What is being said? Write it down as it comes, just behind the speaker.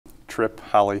Tripp,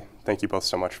 Holly, thank you both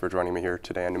so much for joining me here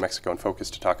today on New Mexico in Focus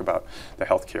to talk about the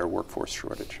healthcare workforce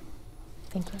shortage.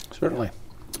 Thank you. Certainly.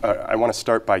 I want to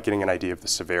start by getting an idea of the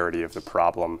severity of the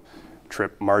problem.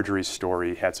 Tripp, Marjorie's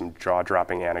story had some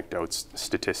jaw-dropping anecdotes,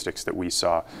 statistics that we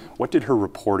saw. What did her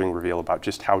reporting reveal about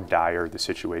just how dire the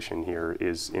situation here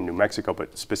is in New Mexico,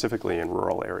 but specifically in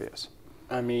rural areas?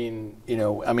 In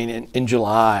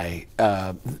July,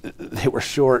 they were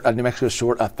short, New Mexico was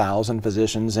short 1,000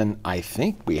 physicians, and I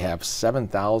think we have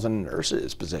 7,000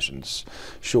 nurses positions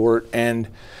short. And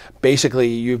basically,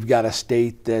 you've got a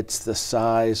state that's the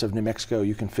size of New Mexico.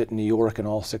 You can fit New York and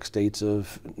all 6 states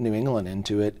of New England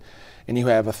into it. And you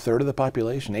have a third of the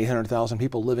population, 800,000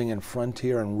 people living in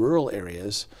frontier and rural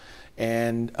areas.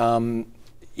 And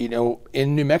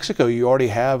in New Mexico, you already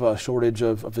have a shortage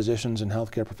of physicians and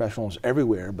healthcare professionals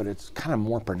everywhere, but it's kind of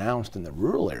more pronounced in the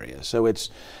rural areas. So it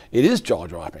is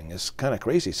jaw-dropping. It's kind of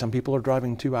crazy. Some people are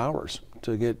driving 2 hours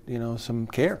to get, some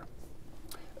care.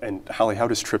 And Holly, how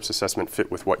does Tripp's assessment fit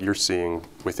with what you're seeing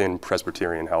within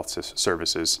Presbyterian Health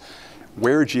Services?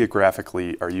 Where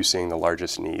geographically are you seeing the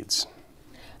largest needs?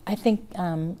 I think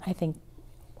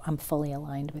I'm fully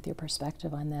aligned with your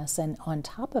perspective on this. And on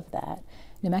top of that,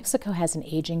 New Mexico has an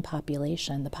aging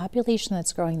population. The population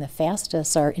that's growing the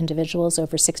fastest are individuals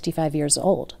over 65 years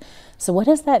old. So what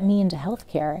does that mean to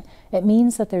healthcare? It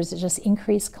means that there's just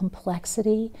increased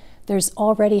complexity. There's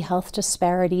already health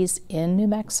disparities in New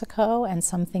Mexico and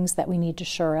some things that we need to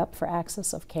shore up for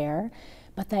access of care.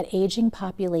 But that aging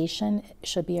population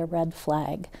should be a red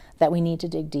flag that we need to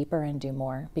dig deeper and do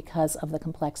more because of the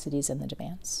complexities and the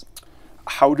demands.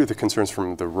 How do the concerns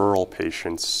from the rural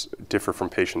patients differ from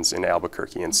patients in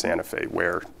Albuquerque and Santa Fe,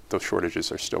 where those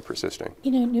shortages are still persisting?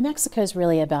 New Mexico is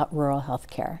really about rural health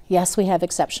care. Yes, we have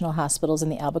exceptional hospitals in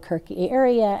the Albuquerque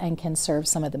area and can serve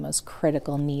some of the most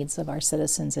critical needs of our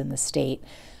citizens in the state.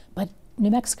 But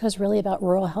New Mexico is really about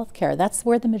rural health care. That's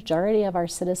where the majority of our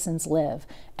citizens live,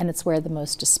 and it's where the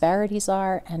most disparities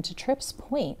are, and to Tripp's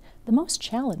point, the most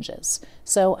challenges.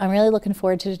 So I'm really looking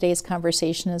forward to today's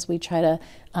conversation as we try to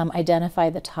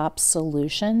identify the top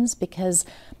solutions, because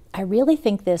I really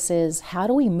think this is, how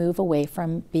do we move away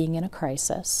from being in a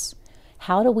crisis?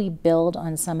 How do we build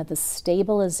on some of the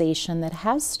stabilization that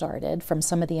has started from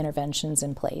some of the interventions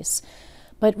in place?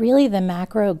 But really the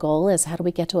macro goal is, how do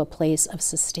we get to a place of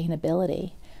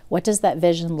sustainability? What does that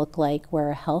vision look like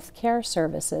where healthcare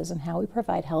services and how we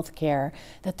provide healthcare,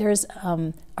 that there's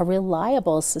a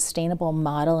reliable, sustainable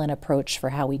model and approach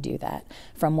for how we do that,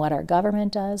 from what our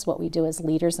government does, what we do as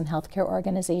leaders in healthcare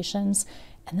organizations,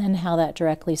 and then how that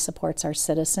directly supports our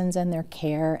citizens and their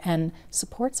care and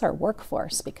supports our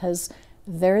workforce, because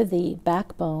they're the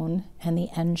backbone and the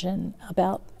engine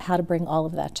about how to bring all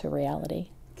of that to reality.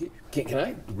 Can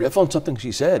I riff on something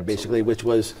she said, basically, which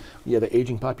was, the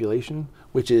aging population,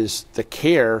 which is the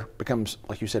care becomes,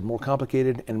 like you said, more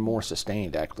complicated and more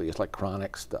sustained, actually. It's like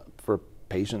chronic stuff for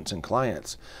patients and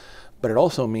clients. But it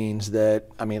also means that,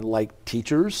 like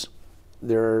teachers,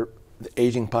 they're the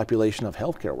aging population of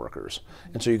healthcare workers.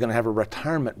 And so you're going to have a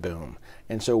retirement boom.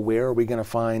 And so where are we going to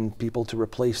find people to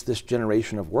replace this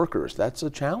generation of workers? That's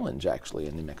a challenge, actually,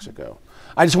 in New Mexico.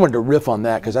 I just wanted to riff on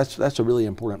that because that's a really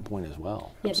important point as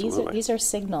well. Yeah, these are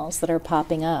signals that are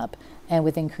popping up and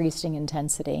with increasing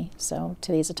intensity. So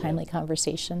today's a timely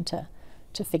conversation to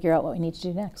figure out what we need to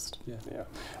do next. Yeah.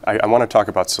 I want to talk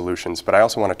about solutions, but I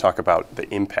also want to talk about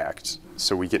the impact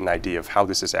so we get an idea of how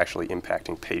this is actually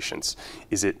impacting patients.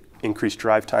 Is it increased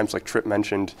drive times, like Tripp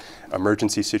mentioned,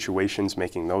 emergency situations,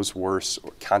 making those worse,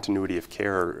 or continuity of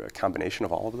care, or a combination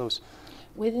of all of those?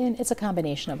 It's a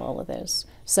combination of all of those.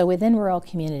 So within rural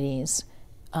communities,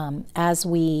 as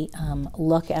we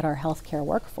look at our healthcare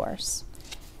workforce,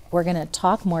 we're going to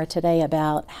talk more today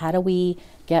about how do we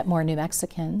get more New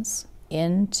Mexicans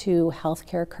into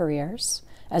healthcare careers,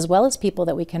 as well as people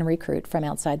that we can recruit from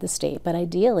outside the state. But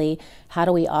ideally, how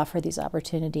do we offer these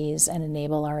opportunities and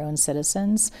enable our own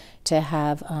citizens to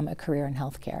have a career in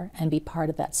healthcare and be part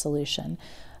of that solution?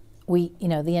 The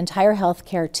entire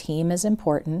healthcare team is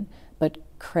important, but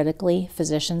critically,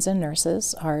 physicians and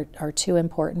nurses are two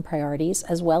important priorities,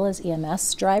 as well as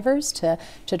EMS drivers to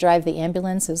drive the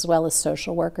ambulance, as well as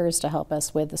social workers to help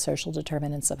us with the social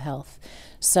determinants of health.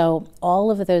 So all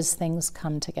of those things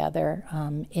come together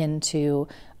into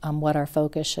what our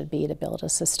focus should be to build a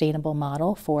sustainable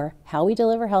model for how we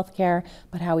deliver healthcare,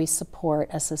 but how we support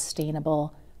a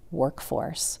sustainable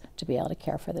workforce to be able to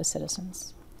care for those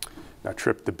citizens. Now,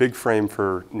 Tripp, the big frame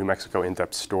for New Mexico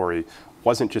in-depth story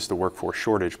wasn't just the workforce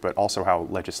shortage, but also how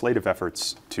legislative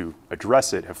efforts to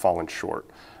address it have fallen short.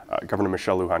 Governor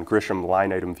Michelle Lujan Grisham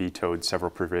line item vetoed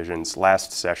several provisions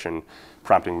last session,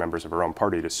 prompting members of her own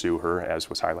party to sue her, as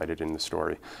was highlighted in the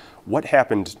story. What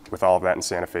happened with all of that in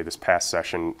Santa Fe this past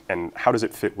session, and how does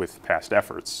it fit with past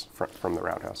efforts from the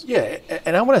Roundhouse? Yeah,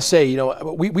 and I want to say,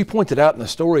 we pointed out in the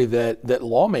story that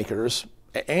lawmakers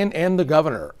and the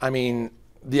governor, I mean,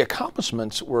 the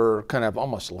accomplishments were kind of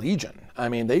almost legion. I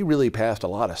mean, they really passed a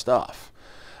lot of stuff.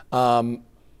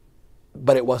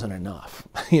 But it wasn't enough,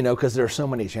 because there are so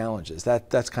many challenges.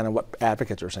 That's kind of what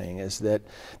advocates are saying, is that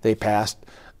they passed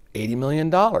 $80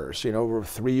 million, over a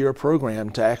 3-year program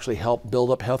to actually help build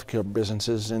up healthcare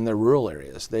businesses in the rural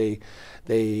areas. They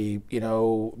basically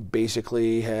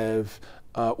have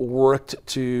worked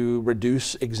to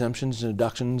reduce exemptions and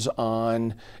deductions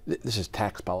on, this is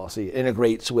tax policy,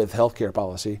 integrates with healthcare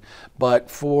policy, but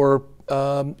for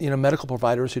medical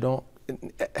providers who don't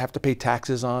have to pay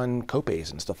taxes on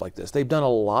copays and stuff like this. They've done a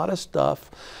lot of stuff.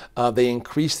 They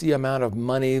increased the amount of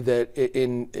money that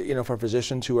for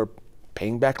physicians who are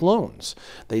paying back loans.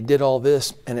 They did all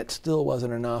this, and it still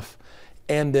wasn't enough.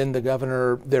 And then the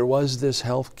governor, there was this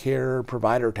healthcare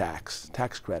provider tax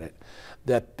credit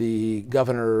that the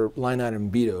governor line item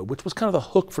vetoed, which was kind of the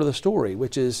hook for the story,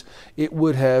 which is it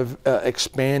would have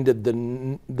expanded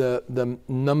the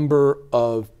number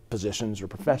of positions or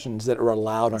professions that are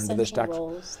allowed under this tax.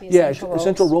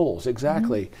 Essential roles,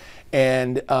 exactly.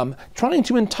 And trying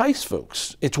to entice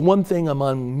folks. It's one thing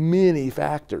among many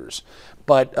factors,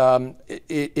 but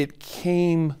it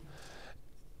came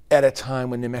at a time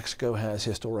when New Mexico has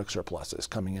historic surpluses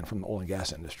coming in from the oil and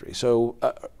gas industry. So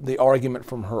the argument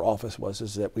from her office was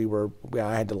that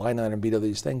I had to line item veto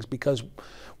these things because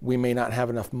we may not have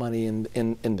enough money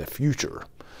in the future.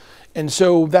 And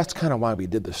so that's kind of why we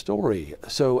did the story.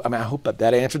 So, I mean, I hope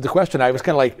that answered the question. I was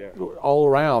kind of like all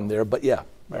around there, but yeah.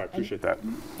 I appreciate that.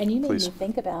 And you made me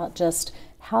think about just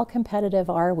how competitive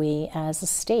are we as a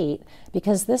state,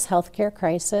 because this healthcare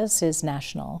crisis is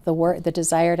national. The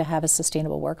desire to have a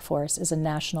sustainable workforce is a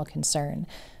national concern.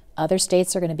 Other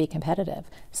states are going to be competitive.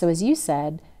 So as you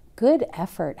said, good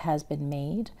effort has been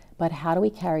made, but how do we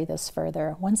carry this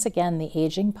further? Once again, the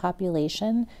aging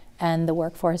population and the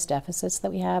workforce deficits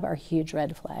that we have are huge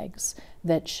red flags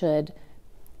that should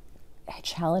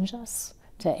challenge us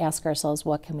to ask ourselves,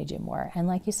 what can we do more? And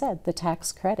like you said, the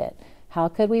tax credit, how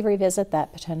could we revisit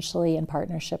that potentially in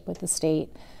partnership with the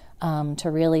state to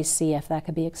really see if that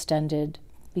could be extended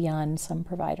beyond some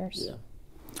providers? Yeah.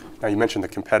 Now, you mentioned the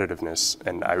competitiveness,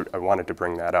 and I wanted to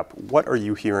bring that up. What are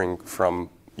you hearing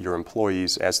from your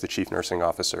employees as the chief nursing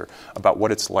officer about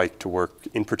what it's like to work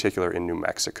in particular in New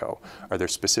Mexico? Are there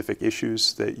specific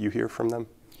issues that you hear from them?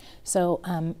 So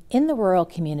in the rural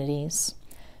communities,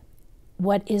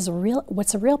 what's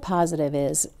a real positive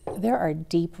is there are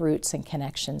deep roots and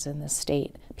connections in this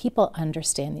state. People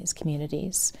understand these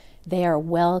communities. They are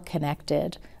well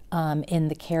connected in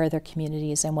the care of their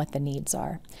communities and what the needs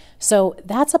are. So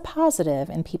that's a positive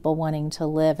in people wanting to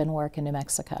live and work in New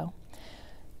Mexico.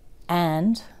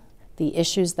 And the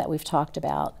issues that we've talked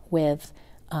about with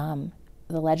the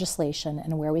legislation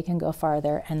and where we can go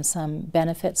farther, and some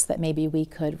benefits that maybe we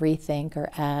could rethink or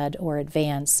add or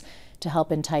advance to help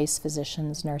entice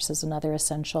physicians, nurses, and other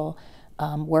essential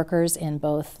workers in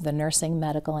both the nursing,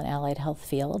 medical, and allied health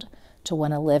field to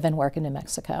want to live and work in New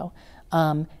Mexico.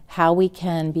 How we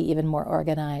can be even more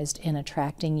organized in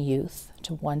attracting youth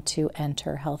to want to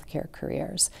enter healthcare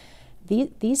careers.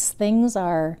 These things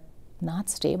are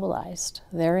not stabilized.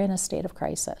 They're in a state of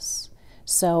crisis.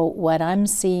 So what I'm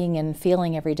seeing and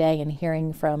feeling every day and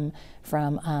hearing from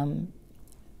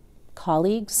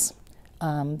colleagues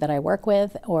that I work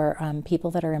with or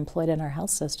people that are employed in our health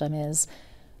system is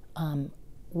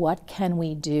what can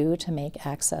we do to make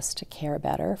access to care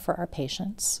better for our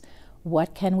patients?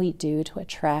 What can we do to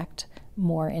attract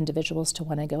more individuals to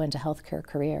want to go into healthcare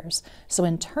careers? So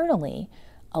internally,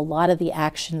 a lot of the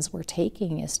actions we're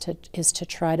taking is to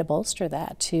try to bolster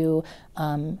that, to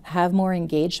have more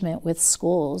engagement with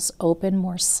schools, open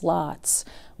more slots.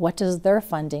 What does their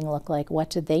funding look like? What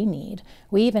do they need?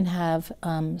 We even have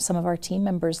some of our team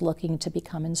members looking to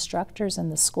become instructors in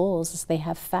the schools as they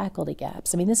have faculty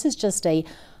gaps. I mean, this is just a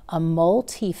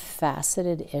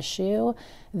multifaceted issue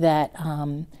that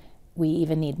we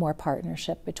even need more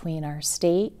partnership between our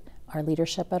state, our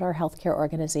leadership at our healthcare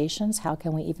organizations. How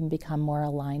can we even become more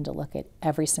aligned to look at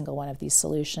every single one of these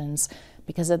solutions?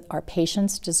 Because our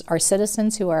patients, our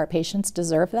citizens who are our patients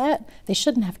deserve that. They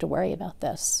shouldn't have to worry about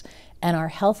this. And our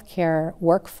healthcare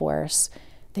workforce,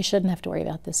 they shouldn't have to worry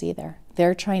about this either.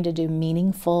 They're trying to do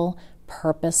meaningful,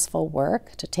 purposeful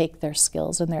work to take their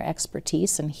skills and their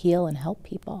expertise and heal and help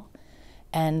people.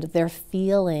 And they're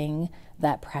feeling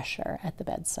that pressure at the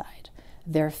bedside.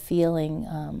 they're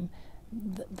feeling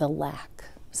the lack,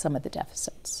 some of the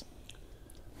deficits.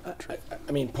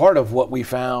 I mean, part of what we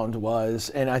found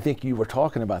was, and I think you were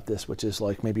talking about this, which is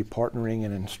like maybe partnering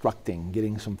and instructing,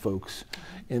 getting some folks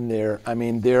in there. I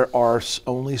mean, there are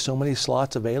only so many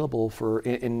slots available for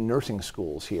in nursing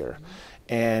schools here.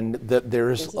 And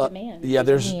there's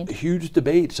huge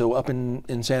debate. So up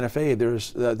in Santa Fe,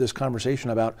 there's this conversation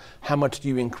about how much do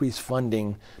you increase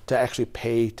funding to actually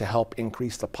pay to help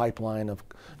increase the pipeline of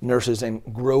nurses and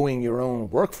growing your own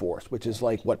workforce, which is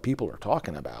like what people are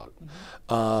talking about.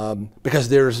 Because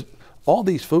there's all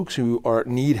these folks who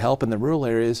need help in the rural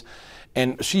areas.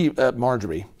 And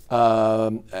Marjorie,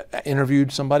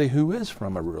 interviewed somebody who is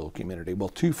from a rural community. Well,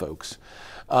 two folks.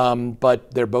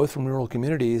 But they're both from rural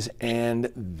communities,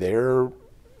 and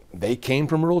they came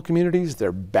from rural communities.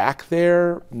 They're back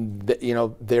there.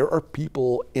 There are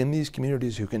people in these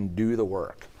communities who can do the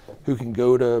work, who can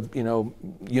go to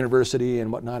university and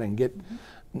whatnot and get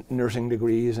nursing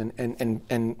degrees and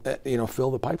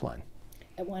fill the pipeline.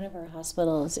 At one of our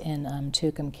hospitals in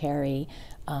Tucumcari,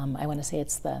 I want to say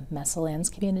it's the Mesalands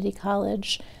Community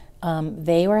College,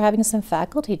 they were having some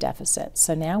faculty deficits.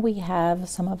 So now we have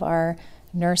some of our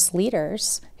nurse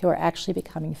leaders who are actually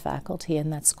becoming faculty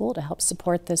in that school to help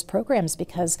support those programs,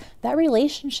 because that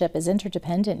relationship is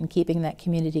interdependent in keeping that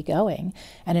community going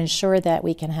and ensure that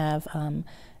we can have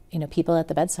people at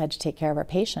the bedside to take care of our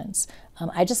patients.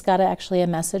 I just got actually a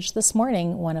message this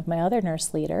morning. One of my other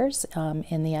nurse leaders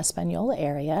in the Espanola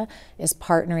area is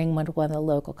partnering with one of the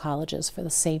local colleges for the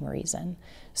same reason.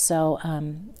 So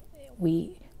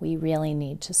we really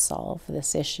need to solve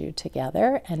this issue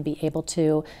together and be able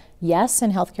to, yes,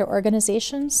 in healthcare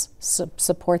organizations,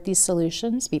 support these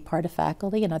solutions, be part of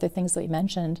faculty and other things that we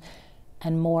mentioned,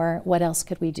 and more, what else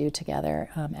could we do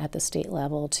together at the state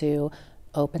level to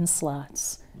open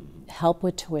slots, help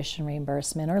with tuition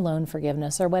reimbursement or loan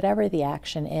forgiveness or whatever the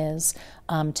action is,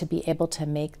 to be able to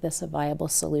make this a viable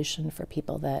solution for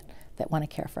people that want to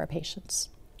care for our patients.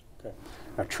 Okay.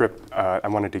 Now, Trip, I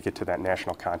wanted to get to that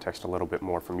national context a little bit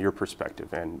more from your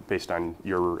perspective, and based on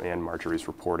your and Marjorie's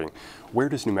reporting, where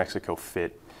does New Mexico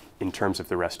fit in terms of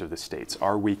the rest of the states?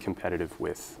 Are we competitive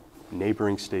with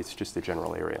neighboring states, just the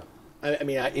general area? I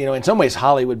mean, in some ways,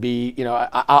 Holly would be,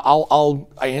 I'll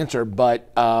answer,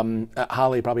 but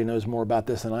Holly probably knows more about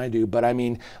this than I do. But I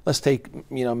mean, let's take,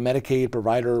 Medicaid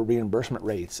provider reimbursement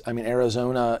rates. I mean,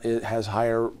 Arizona has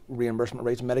higher reimbursement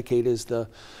rates. Medicaid is the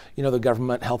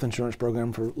government health insurance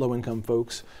program for low-income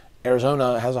folks.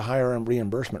 Arizona has a higher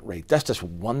reimbursement rate. That's just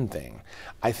one thing.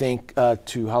 I think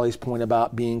to Holly's point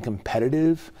about being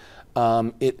competitive,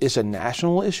 it is a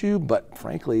national issue, but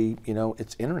frankly,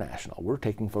 it's international. We're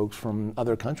taking folks from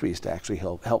other countries to actually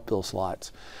help fill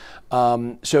slots.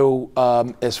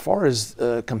 So as far as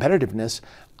competitiveness,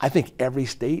 I think every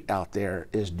state out there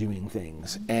is doing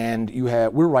things. And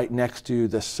we're right next to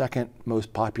the second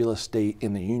most populous state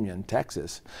in the union,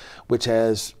 Texas, which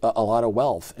has a lot of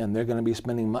wealth, and they're going to be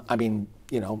spending,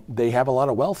 they have a lot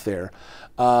of wealth there.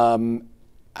 I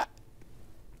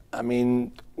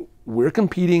mean, we're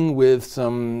competing with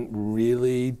some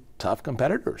really tough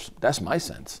competitors. That's my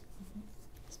sense.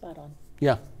 Spot on.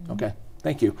 Yeah, okay.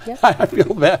 Thank you. Yep. I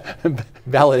feel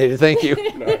validated. Thank you.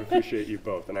 No, I appreciate you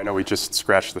both. And I know we just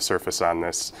scratched the surface on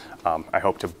this. I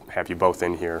hope to have you both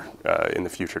in here in the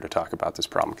future to talk about this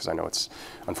problem, because I know it's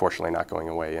unfortunately not going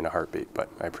away in a heartbeat, but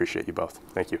I appreciate you both.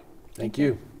 Thank you. Thank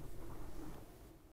you.